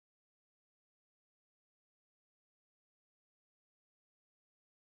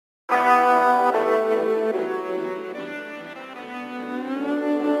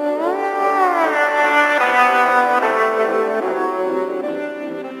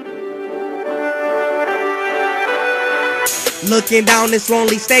Looking down this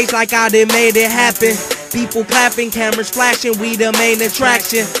lonely stage like I done made it happen. People clapping, cameras flashing, we the main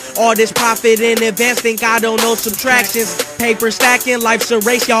attraction. All this profit in advance, think I don't know subtractions. Paper stacking, life's a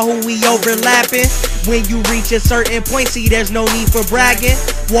race, y'all who we overlapping. When you reach a certain point, see there's no need for bragging.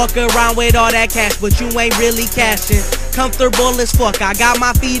 Walk around with all that cash, but you ain't really cashing. Comfortable as fuck, I got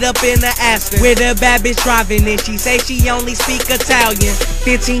my feet up in the Aston. With a bad bitch driving and she say she only speak Italian.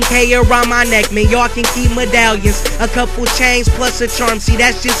 15K around my neck, man, y'all can keep medallions. A couple chains plus a charm, see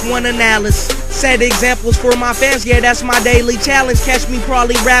that's just one analysis. Set examples for my fans, yeah that's my daily challenge. Catch me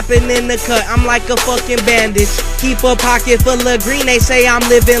probably rapping in the cut, I'm like a fucking bandage. Keep a pocket full of green, they say I'm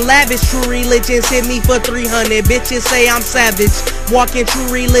living lavish. True religions hit me for 300, bitches say I'm savage. Walking true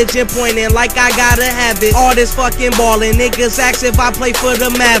religion pointing like I gotta have it. All this fucking ballin', niggas ask if I play for the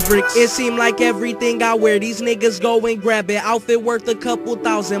Mavericks. It seem like everything I wear, these niggas go and grab it. Outfit worth a couple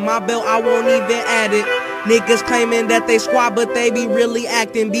thousand, my belt I won't even add it. Niggas claiming that they squad, but they be really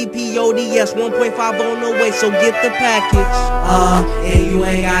acting. BPODS 1.5 on the way, so get the package. And you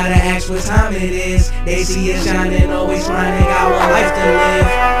ain't gotta ask what time it is. They see it shining, always grinding, got one life to live.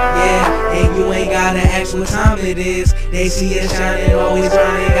 Yeah, and you ain't gotta ask what time it is. They see it shining, always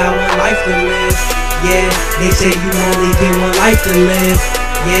grinding, got one life to live. Yeah, they say you only get one life to live.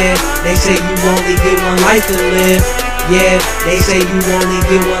 Yeah, they say you only get one life to live. Yeah, they say you only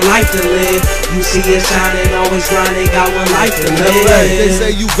get one life to live. You see it shining, always grinding, got one life to live. They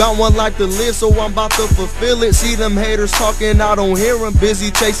say you got one life to live, so I'm about to fulfill it. See them haters talking, I don't hear them, busy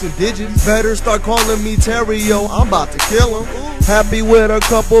chasing digits. Better start calling me Terrio, I'm about to kill them. Happy with a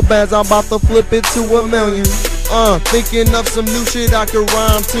couple bands, I'm about to flip it to $1 million. Thinking of some new shit I could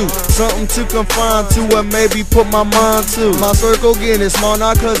rhyme to. Something to confine to and maybe put my mind to. My circle getting small,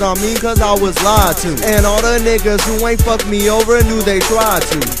 not cause I'm mean, cause I was lied to. And all the niggas who ain't fucked me over knew they tried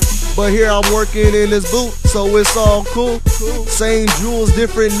to. But here I'm working in this booth, so it's all cool. Same jewels,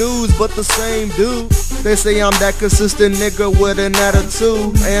 different news, but the same dude. They say I'm that consistent nigga with an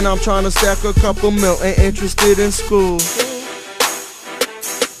attitude. And I'm trying to stack a couple mil, ain't interested in school.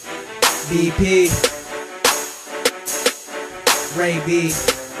 BP Ray B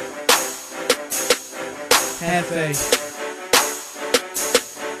Jef'e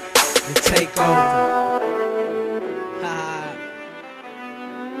The Takeover.